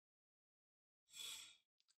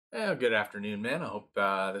Well, good afternoon, man. I hope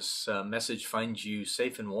this message finds you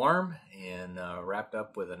safe and warm and wrapped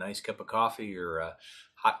up with a nice cup of coffee or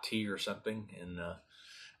hot tea or something. And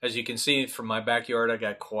as you can see from my backyard, I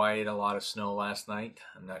got quite a lot of snow last night.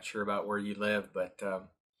 I'm not sure about where you live, but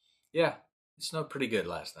yeah, it snowed pretty good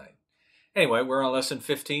last night. Anyway, we're on lesson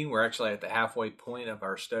 15. We're actually at the halfway point of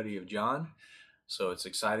our study of John. So it's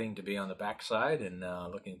exciting to be on the backside and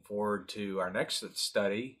looking forward to our next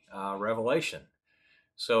study, Revelation.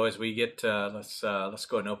 So as we get, let's go ahead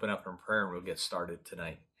and open up in prayer and we'll get started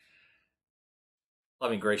tonight.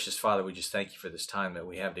 Loving, gracious Father, we just thank you for this time that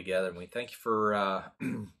we have together. And we thank you for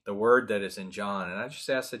the word that is in John. And I just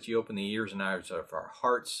ask that you open the ears and eyes of our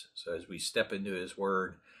hearts. So as we step into his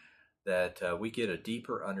word, that we get a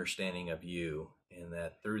deeper understanding of you. And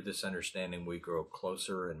that through this understanding, we grow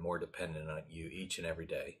closer and more dependent on you each and every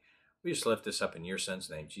day. We just lift this up in your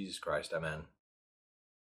son's name, Jesus Christ. Amen.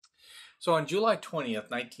 So on July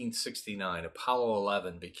 20th, 1969, Apollo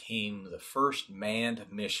 11 became the first manned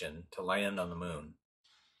mission to land on the moon.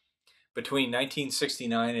 Between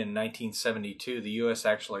 1969 and 1972, the U.S.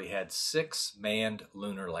 actually had 6 manned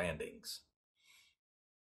lunar landings.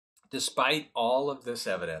 Despite all of this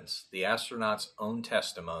evidence, the astronauts' own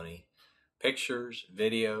testimony, pictures,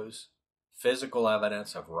 videos, physical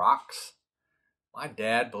evidence of rocks, my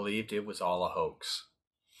dad believed it was all a hoax.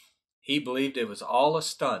 He believed it was all a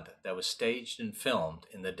stunt that was staged and filmed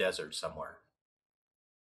in the desert somewhere.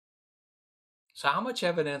 So how much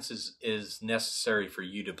evidence is necessary for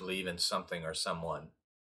you to believe in something or someone?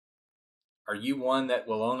 Are you one that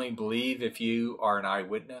will only believe if you are an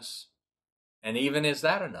eyewitness? And even is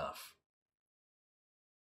that enough?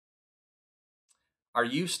 Are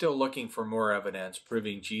you still looking for more evidence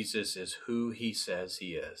proving Jesus is who he says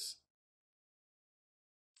he is?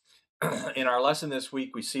 In our lesson this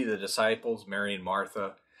week, we see the disciples, Mary and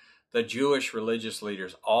Martha, the Jewish religious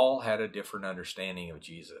leaders, all had a different understanding of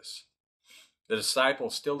Jesus. The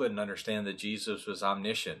disciples still didn't understand that Jesus was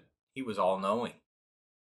omniscient. He was all-knowing.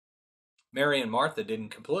 Mary and Martha didn't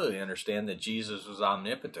completely understand that Jesus was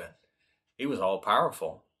omnipotent. He was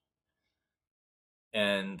all-powerful.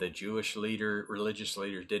 And the Jewish religious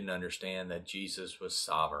leaders didn't understand that Jesus was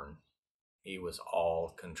sovereign. He was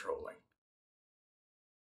all-controlling.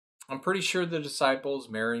 I'm pretty sure the disciples,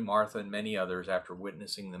 Mary, Martha, and many others, after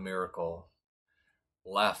witnessing the miracle,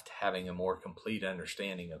 left having a more complete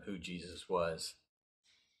understanding of who Jesus was.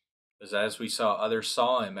 As we saw, others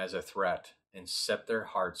saw him as a threat and set their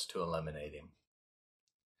hearts to eliminate him.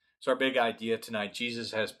 So our big idea tonight,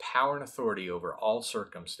 Jesus has power and authority over all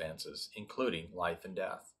circumstances, including life and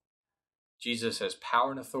death. Jesus has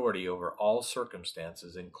power and authority over all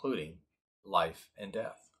circumstances, including life and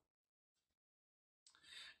death.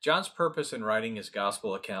 John's purpose in writing his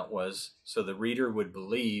gospel account was so the reader would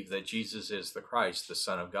believe that Jesus is the Christ, the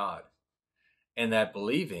Son of God, and that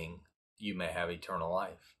believing you may have eternal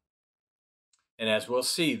life. And as we'll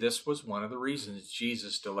see, this was one of the reasons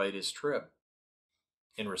Jesus delayed his trip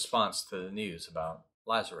in response to the news about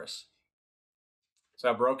Lazarus. So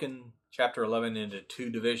I've broken chapter 11 into 2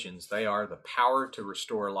 divisions. They are the power to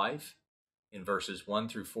restore life in verses 1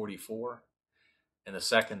 through 44, and the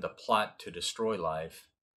second, the plot to destroy life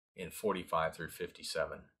in 45 through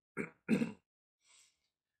 57.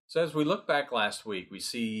 So as we look back last week,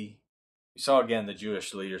 we saw again the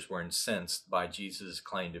Jewish leaders were incensed by Jesus'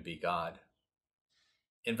 claim to be God.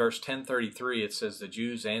 In verse 1033, it says, the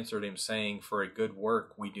Jews answered him, saying, for a good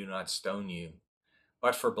work we do not stone you,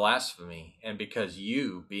 but for blasphemy, and because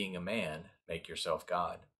you, being a man, make yourself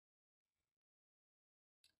God.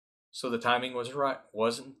 So the timing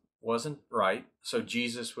wasn't right, so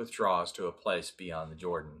Jesus withdraws to a place beyond the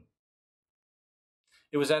Jordan.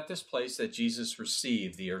 It was at this place that Jesus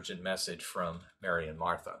received the urgent message from Mary and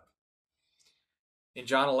Martha. In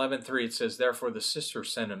John 11:3, it says, therefore the sister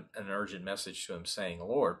sent him an urgent message to him, saying,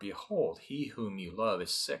 Lord, behold, he whom you love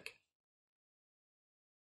is sick.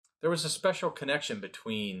 There was a special connection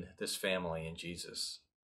between this family and Jesus.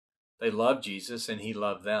 They loved Jesus and he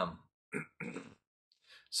loved them.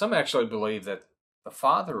 Some actually believe that the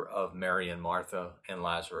father of Mary and Martha and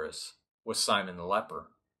Lazarus was Simon the leper,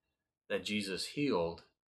 that Jesus healed,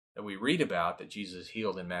 that we read about that Jesus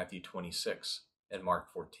healed in Matthew 26 and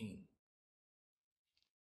Mark 14.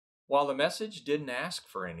 While the message didn't ask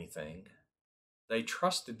for anything, they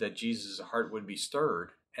trusted that Jesus' heart would be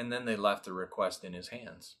stirred, and then they left the request in his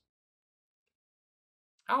hands.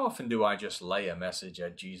 How often do I just lay a message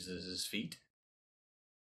at Jesus' feet?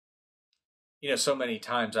 So many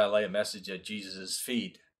times I lay a message at Jesus'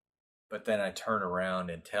 feet, but then I turn around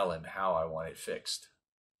and tell him how I want it fixed.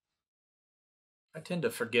 I tend to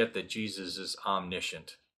forget that Jesus is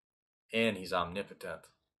omniscient and he's omnipotent.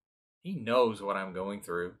 He knows what I'm going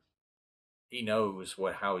through. He knows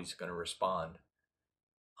how he's going to respond.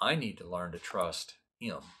 I need to learn to trust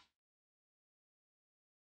him.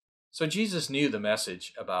 So Jesus knew the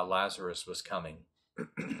message about Lazarus was coming.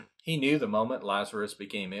 He knew the moment Lazarus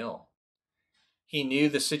became ill. He knew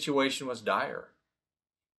the situation was dire.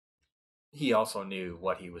 He also knew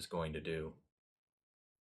what he was going to do.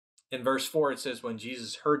 In verse 4, it says, when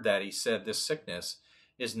Jesus heard that, he said, this sickness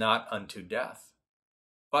is not unto death,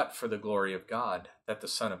 but for the glory of God, that the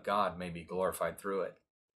Son of God may be glorified through it.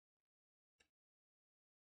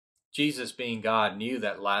 Jesus, being God, knew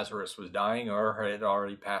that Lazarus was dying or had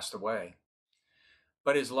already passed away.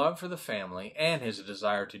 But his love for the family and his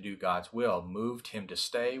desire to do God's will moved him to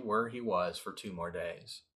stay where he was for 2 more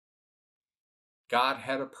days. God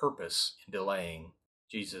had a purpose in delaying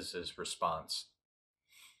Jesus' response.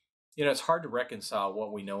 It's hard to reconcile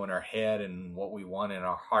what we know in our head and what we want in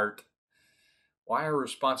our heart. Why are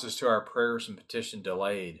responses to our prayers and petition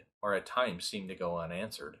delayed or at times seem to go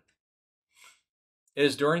unanswered? It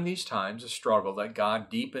is during these times of struggle that God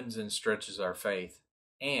deepens and stretches our faith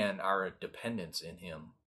and our dependence in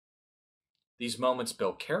him. These moments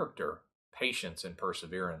build character, patience, and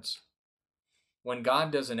perseverance. When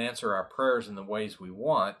God doesn't answer our prayers in the ways we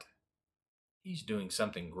want, he's doing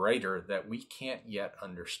something greater that we can't yet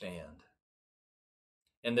understand.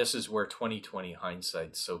 And this is where 2020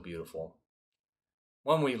 hindsight's so beautiful.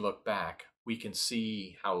 When we look back, we can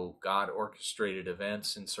see how God orchestrated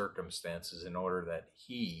events and circumstances in order that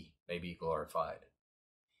he may be glorified,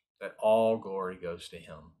 that all glory goes to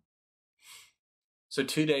him. So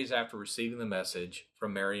 2 days after receiving the message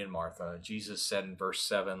from Mary and Martha, Jesus said in verse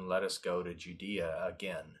 7, let us go to Judea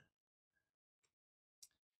again.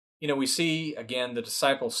 We see, again, the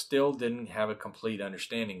disciples still didn't have a complete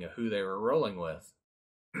understanding of who they were rolling with.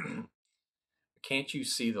 Can't you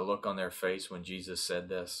see the look on their face when Jesus said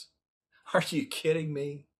this? Are you kidding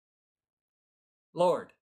me?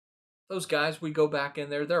 Lord, those guys, we go back in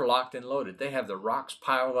there, they're locked and loaded. They have the rocks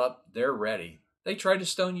piled up, they're ready. They tried to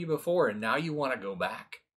stone you before, and now you want to go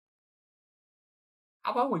back?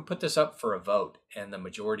 How about we put this up for a vote, and the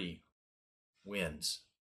majority wins?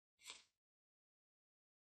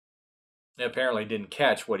 They apparently didn't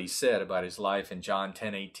catch what he said about his life in John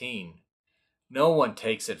 10:18. No one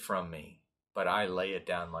takes it from me, but I lay it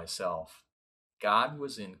down myself. God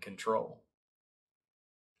was in control.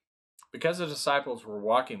 Because the disciples were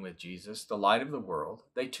walking with Jesus, the light of the world,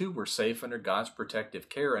 they too were safe under God's protective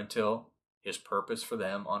care until his purpose for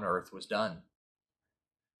them on earth was done.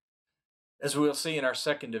 As we'll see in our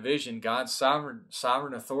second division, God's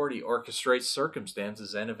sovereign authority orchestrates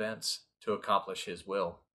circumstances and events to accomplish his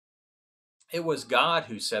will. It was God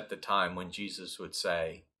who set the time when Jesus would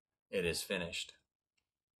say, it is finished.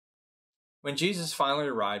 When Jesus finally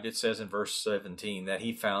arrived, it says in verse 17 that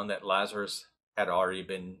he found that Lazarus had already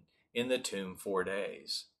been in the tomb 4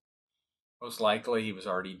 days. Most likely he was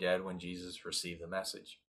already dead when Jesus received the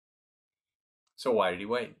message. So why did he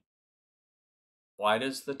wait? Why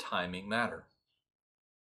does the timing matter?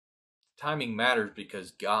 Timing matters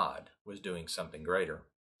because God was doing something greater.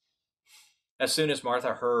 As soon as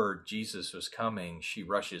Martha heard Jesus was coming, she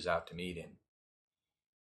rushes out to meet him.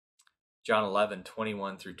 John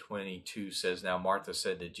 11:21-22 says, now Martha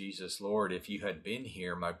said to Jesus, Lord, if you had been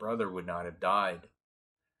here, my brother would not have died.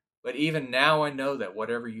 But even now I know that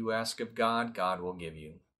whatever you ask of God, God will give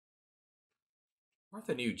you.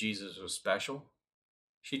 Martha knew Jesus was special.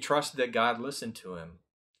 She trusted that God listened to him.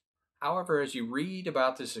 However, as you read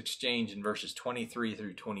about this exchange in verses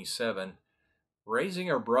 23-27, raising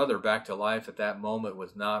her brother back to life at that moment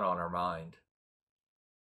was not on her mind.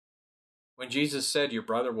 When Jesus said, your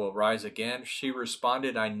brother will rise again, she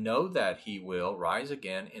responded, I know that he will rise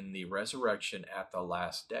again in the resurrection at the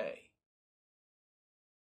last day.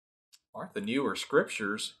 Martha knew her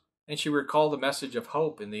scriptures, and she recalled the message of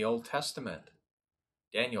hope in the Old Testament.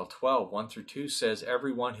 Daniel 12:1-2 says,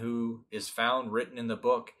 everyone who is found written in the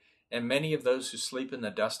book, and many of those who sleep in the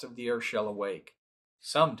dust of the earth shall awake,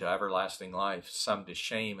 some to everlasting life, some to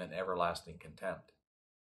shame and everlasting contempt.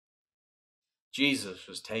 Jesus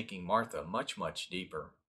was taking Martha much, much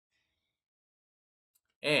deeper.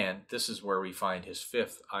 And this is where we find his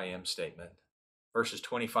fifth I am statement. Verses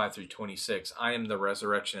 25-26, I am the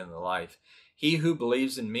resurrection and the life. He who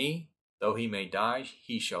believes in me, though he may die,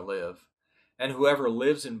 he shall live. And whoever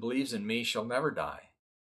lives and believes in me shall never die.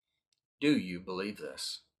 Do you believe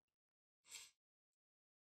this?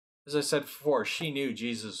 As I said before, she knew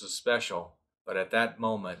Jesus was special, but at that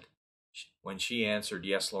moment, when she answered,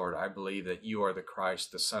 yes, Lord, I believe that you are the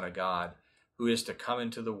Christ, the Son of God, who is to come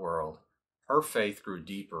into the world, her faith grew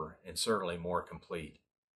deeper and certainly more complete.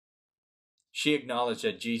 She acknowledged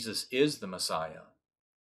that Jesus is the Messiah.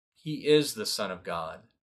 He is the Son of God,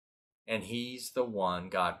 and he's the one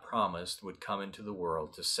God promised would come into the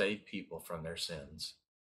world to save people from their sins.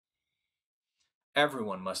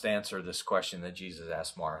 Everyone must answer this question that Jesus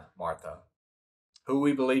asked Martha. Who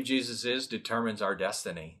we believe Jesus is determines our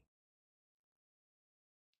destiny.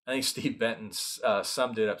 I think Steve Benton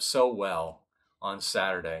summed it up so well on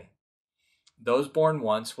Saturday. Those born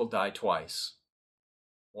once will die twice,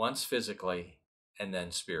 once physically and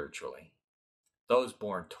then spiritually. Those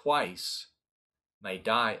born twice may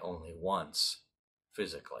die only once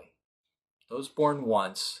physically. Those born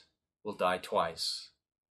once will die twice,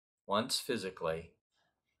 once physically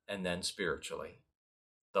and then spiritually.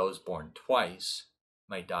 Those born twice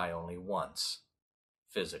may die only once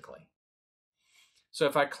physically. So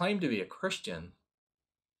if I claim to be a Christian,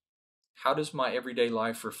 how does my everyday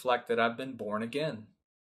life reflect that I've been born again,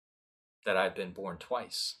 that I've been born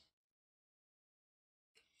twice?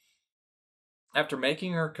 After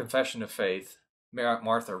making her confession of faith,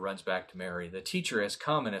 Martha runs back to Mary. The teacher has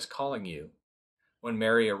come and is calling you. When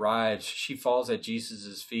Mary arrives, she falls at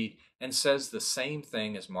Jesus' feet and says the same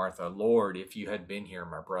thing as Martha. Lord, if you had been here,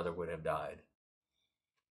 my brother would have died.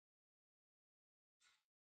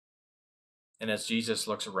 And as Jesus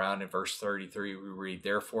looks around in verse 33, we read,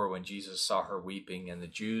 therefore, when Jesus saw her weeping and the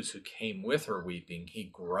Jews who came with her weeping, he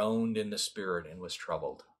groaned in the spirit and was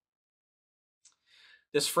troubled.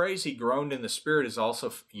 This phrase, he groaned in the spirit, is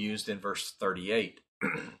also used in verse 38.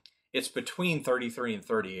 It's between 33 and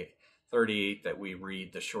 38 that we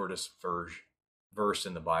read the shortest verse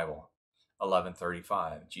in the Bible,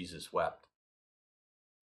 11:35. Jesus wept.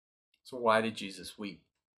 So why did Jesus weep?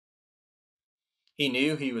 He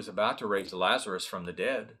knew he was about to raise Lazarus from the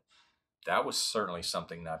dead. That was certainly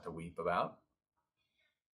something not to weep about.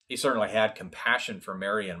 He certainly had compassion for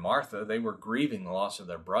Mary and Martha. They were grieving the loss of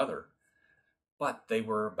their brother, but they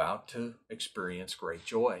were about to experience great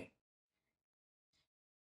joy.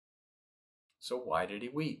 So why did he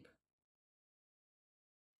weep?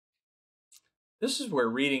 This is where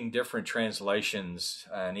reading different translations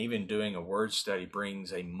and even doing a word study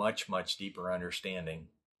brings a much, much deeper understanding.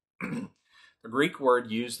 The Greek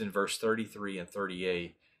word used in verse 33 and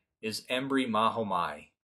 38 is embry mahomai.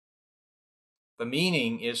 The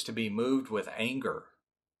meaning is to be moved with anger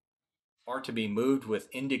or to be moved with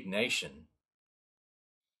indignation.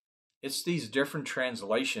 It's these different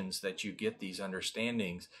translations that you get these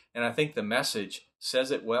understandings, and I think the Message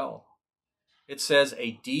says it well. It says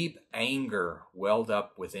a deep anger welled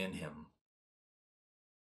up within him.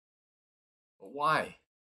 But why?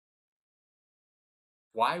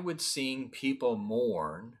 Why would seeing people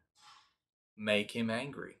mourn make him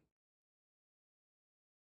angry?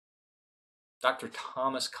 Dr.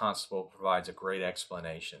 Thomas Constable provides a great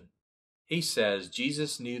explanation. He says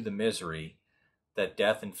Jesus knew the misery that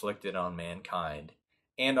death inflicted on mankind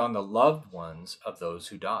and on the loved ones of those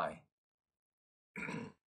who die.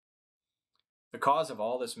 The cause of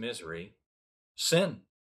all this misery, sin.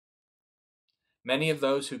 Many of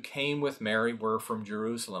those who came with Mary were from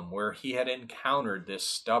Jerusalem, where he had encountered this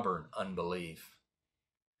stubborn unbelief.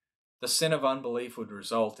 The sin of unbelief would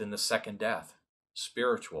result in the second death,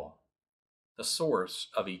 spiritual, the source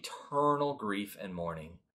of eternal grief and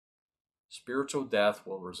mourning. Spiritual death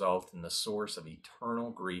will result in the source of eternal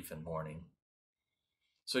grief and mourning.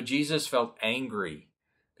 So Jesus felt angry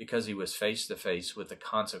because he was face to face with the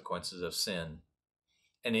consequences of sin,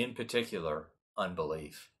 and in particular,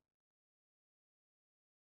 unbelief.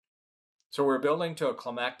 So we're building to a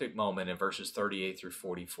climactic moment in verses 38 through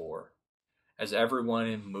 44, as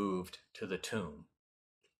everyone moved to the tomb.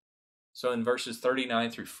 So in verses 39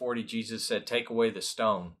 through 40, Jesus said, take away the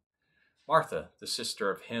stone. Martha, the sister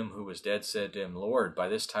of him who was dead, said to him, Lord, by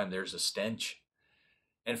this time there's a stench,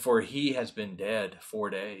 and for he has been dead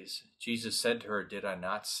 4 days. Jesus said to her, did I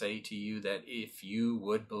not say to you that if you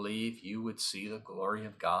would believe, you would see the glory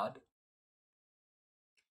of God?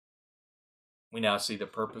 We now see the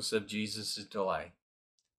purpose of Jesus' delay.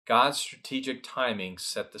 God's strategic timing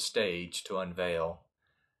set the stage to unveil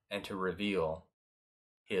and to reveal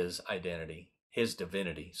his identity, his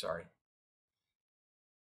divinity,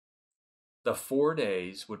 The 4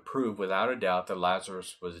 days would prove without a doubt that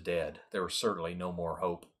Lazarus was dead. There was certainly no more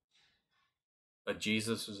hope. But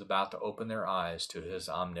Jesus was about to open their eyes to his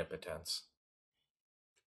omnipotence.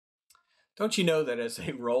 Don't you know that as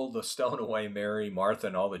they rolled the stone away, Mary, Martha,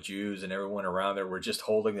 and all the Jews and everyone around there were just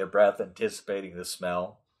holding their breath, anticipating the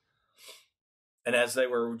smell? And as they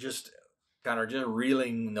were just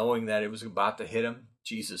reeling, knowing that it was about to hit them,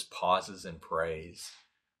 Jesus pauses and prays.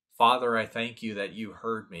 Father, I thank you that you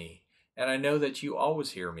heard me, and I know that you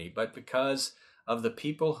always hear me, but because Of the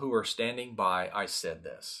people who are standing by, I said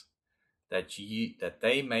this, that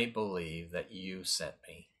they may believe that you sent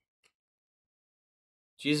me.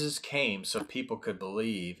 Jesus came so people could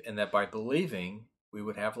believe, and that by believing, we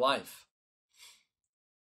would have life.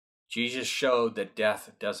 Jesus showed that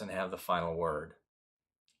death doesn't have the final word.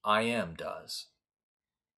 I am does.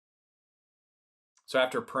 So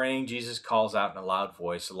after praying, Jesus calls out in a loud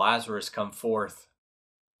voice, Lazarus, come forth.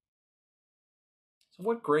 So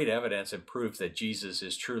what great evidence and proof that Jesus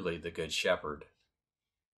is truly the Good Shepherd.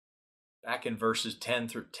 Back in verses 10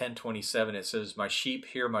 through 10:27, it says, my sheep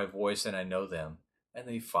hear my voice and I know them, and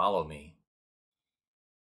they follow me.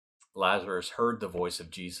 Lazarus heard the voice of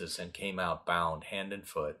Jesus and came out bound hand and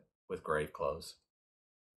foot with grave clothes.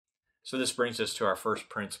 So this brings us to our first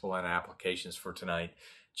principle and applications for tonight.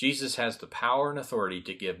 Jesus has the power and authority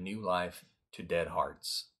to give new life to dead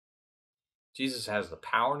hearts. Jesus has the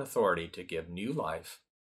power and authority to give new life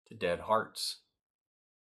to dead hearts.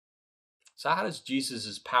 So how does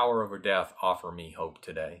Jesus' power over death offer me hope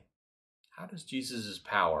today? How does Jesus'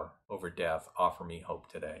 power over death offer me hope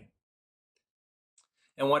today?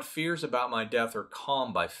 And what fears about my death are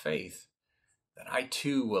calmed by faith, that I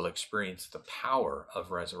too will experience the power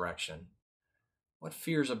of resurrection. What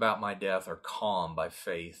fears about my death are calmed by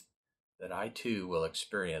faith, that I too will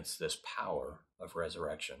experience this power of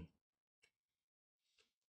resurrection.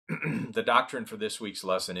 The doctrine for this week's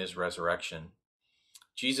lesson is resurrection.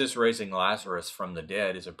 Jesus raising Lazarus from the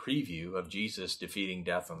dead is a preview of Jesus defeating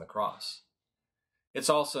death on the cross. It's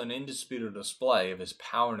also an indisputable display of his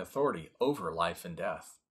power and authority over life and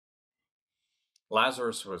death.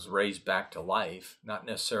 Lazarus was raised back to life, not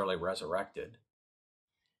necessarily resurrected.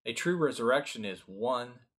 A true resurrection is one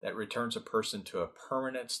that returns a person to a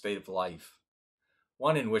permanent state of life,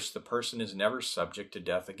 one in which the person is never subject to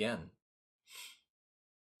death again.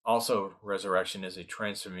 Also, resurrection is a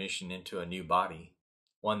transformation into a new body,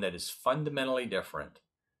 one that is fundamentally different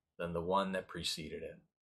than the one that preceded it.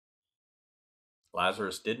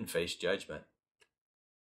 Lazarus didn't face judgment,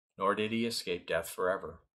 nor did he escape death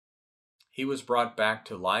forever. He was brought back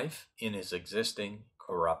to life in his existing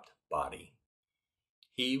corrupt body.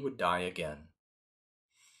 He would die again.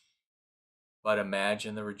 But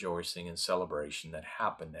imagine the rejoicing and celebration that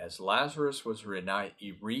happened as Lazarus was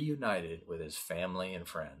reunited with his family and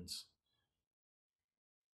friends.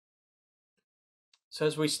 So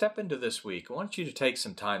as we step into this week, I want you to take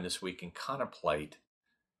some time this week and contemplate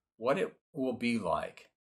what it will be like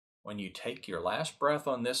when you take your last breath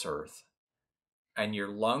on this earth and your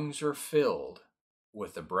lungs are filled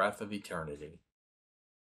with the breath of eternity.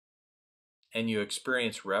 And you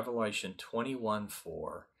experience Revelation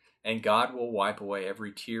 21:4, and God will wipe away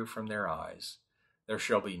every tear from their eyes. There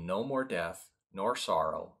shall be no more death, nor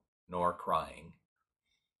sorrow, nor crying.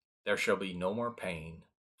 There shall be no more pain,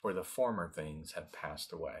 for the former things have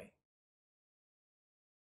passed away.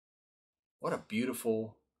 What a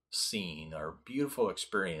beautiful scene or beautiful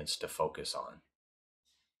experience to focus on.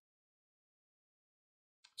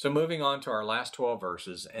 So moving on to our last 12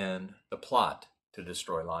 verses and the plot to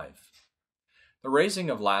destroy life. The raising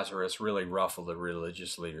of Lazarus really ruffled the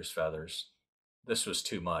religious leaders' feathers. This was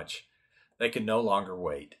too much. They could no longer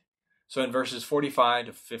wait. So in verses 45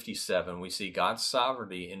 to 57, we see God's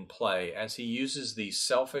sovereignty in play as he uses these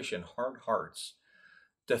selfish and hard hearts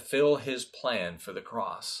to fill his plan for the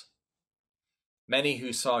cross. Many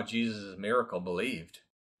who saw Jesus' miracle believed,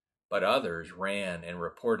 but others ran and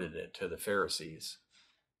reported it to the Pharisees.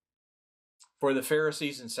 For the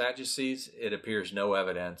Pharisees and Sadducees, it appears no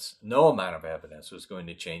amount of evidence was going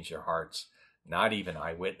to change their hearts, not even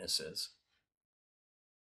eyewitnesses.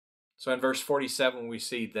 So in verse 47, we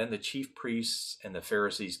see, then the chief priests and the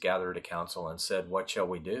Pharisees gathered a council and said, what shall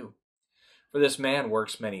we do? For this man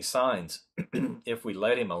works many signs. If we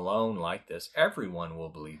let him alone like this, everyone will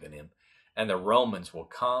believe in him, and the Romans will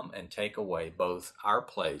come and take away both our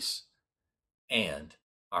place and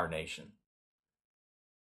our nation.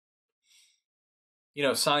 You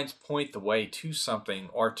know, signs point the way to something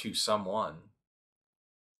or to someone.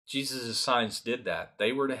 Jesus' signs did that.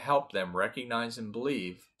 They were to help them recognize and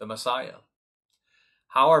believe the Messiah.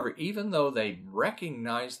 However, even though they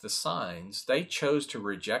recognized the signs, they chose to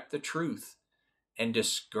reject the truth and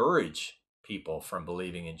discourage people from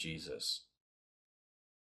believing in Jesus.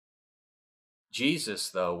 Jesus,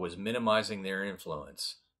 though, was minimizing their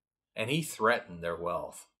influence, and he threatened their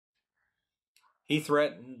wealth. He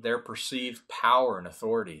threatened their perceived power and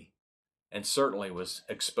authority, and certainly was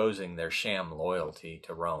exposing their sham loyalty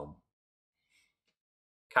to Rome.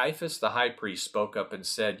 Caiaphas the high priest spoke up and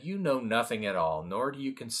said, you know nothing at all, nor do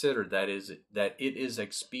you consider that it is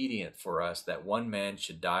expedient for us that one man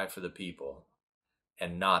should die for the people,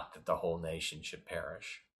 and not that the whole nation should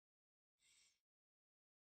perish.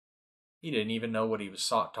 He didn't even know what he was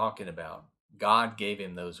talking about. God gave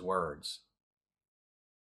him those words.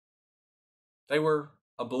 They were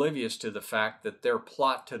oblivious to the fact that their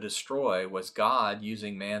plot to destroy was God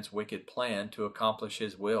using man's wicked plan to accomplish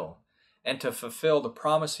his will and to fulfill the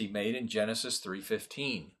promise he made in Genesis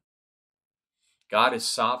 3:15. God is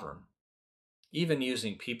sovereign, even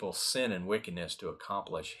using people's sin and wickedness to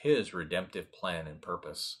accomplish his redemptive plan and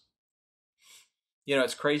purpose. You know,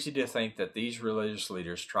 it's crazy to think that these religious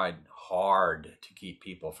leaders tried hard to keep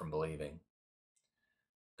people from believing.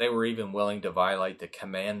 They were even willing to violate the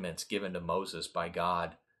commandments given to Moses by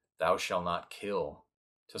God, "Thou shalt not kill,"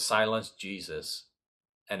 to silence Jesus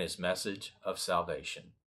and his message of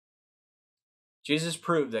salvation. Jesus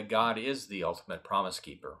proved that God is the ultimate promise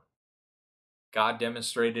keeper. God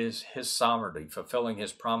demonstrated his sovereignty, fulfilling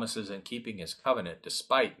his promises and keeping his covenant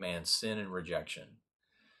despite man's sin and rejection.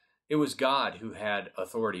 It was God who had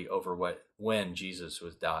authority over when Jesus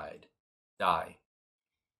was die.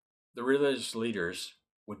 The religious leaders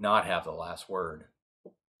would not have the last word.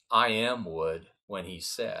 I am would when he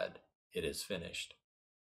said, "It is finished."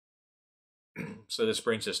 So this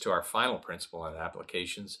brings us to our final principle and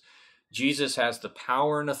applications. Jesus has the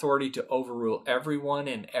power and authority to overrule everyone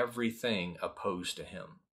and everything opposed to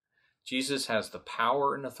him. Jesus has the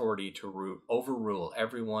power and authority to overrule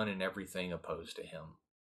everyone and everything opposed to him.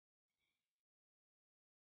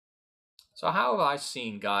 So how have I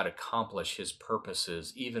seen God accomplish his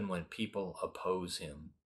purposes even when people oppose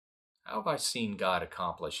him? How have I seen God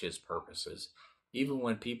accomplish his purposes even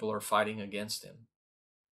when people are fighting against him?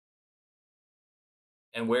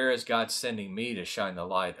 And where is God sending me to shine the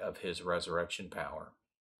light of his resurrection power?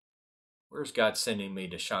 Where is God sending me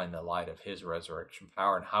to shine the light of his resurrection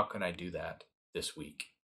power, and how can I do that this week?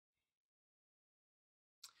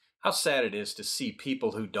 How sad it is to see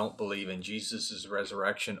people who don't believe in Jesus'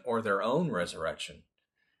 resurrection or their own resurrection,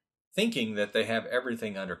 thinking that they have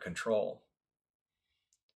everything under control.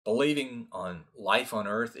 Believing on life on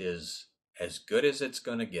earth is as good as it's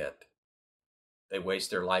going to get. They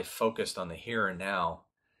waste their life focused on the here and now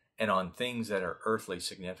and on things that are earthly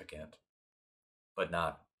significant, but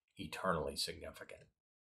not eternally significant.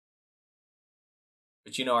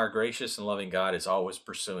 But you know, our gracious and loving God is always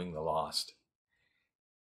pursuing the lost.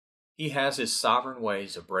 He has his sovereign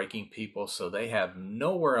ways of breaking people so they have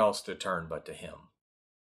nowhere else to turn but to him.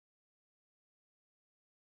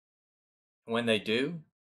 When they do,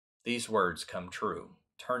 these words come true.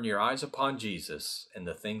 Turn your eyes upon Jesus, and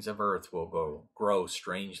the things of earth will grow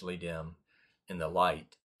strangely dim in the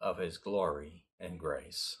light of his glory and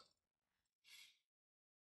grace.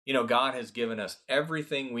 You know, God has given us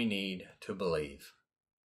everything we need to believe.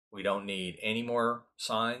 We don't need any more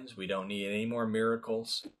signs. We don't need any more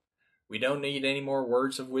miracles. We don't need any more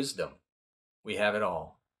words of wisdom. We have it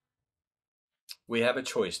all. We have a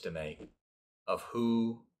choice to make of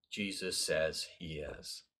who Jesus says he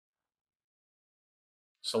is.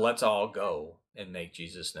 So let's all go and make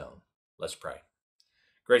Jesus known. Let's pray.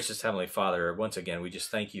 Gracious Heavenly Father, once again, we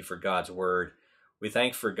just thank you for God's word. We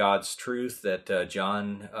thank for God's truth that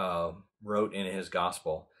John wrote in his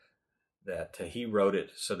gospel, that he wrote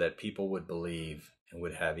it so that people would believe and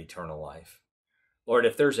would have eternal life. Lord,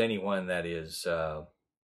 if there's anyone that is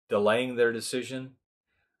delaying their decision,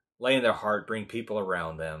 lay in their heart, bring people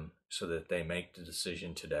around them so that they make the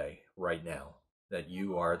decision today, right now, that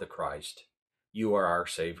you are the Christ. You are our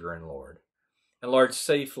Savior and Lord. And Lord,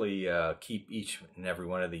 safely keep each and every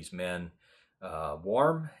one of these men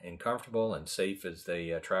warm and comfortable and safe as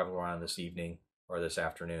they travel around this evening or this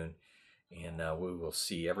afternoon. And we will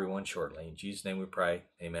see everyone shortly. In Jesus' name we pray.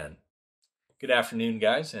 Amen. Good afternoon,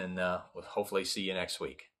 guys, and we'll hopefully see you next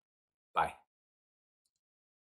week. Bye.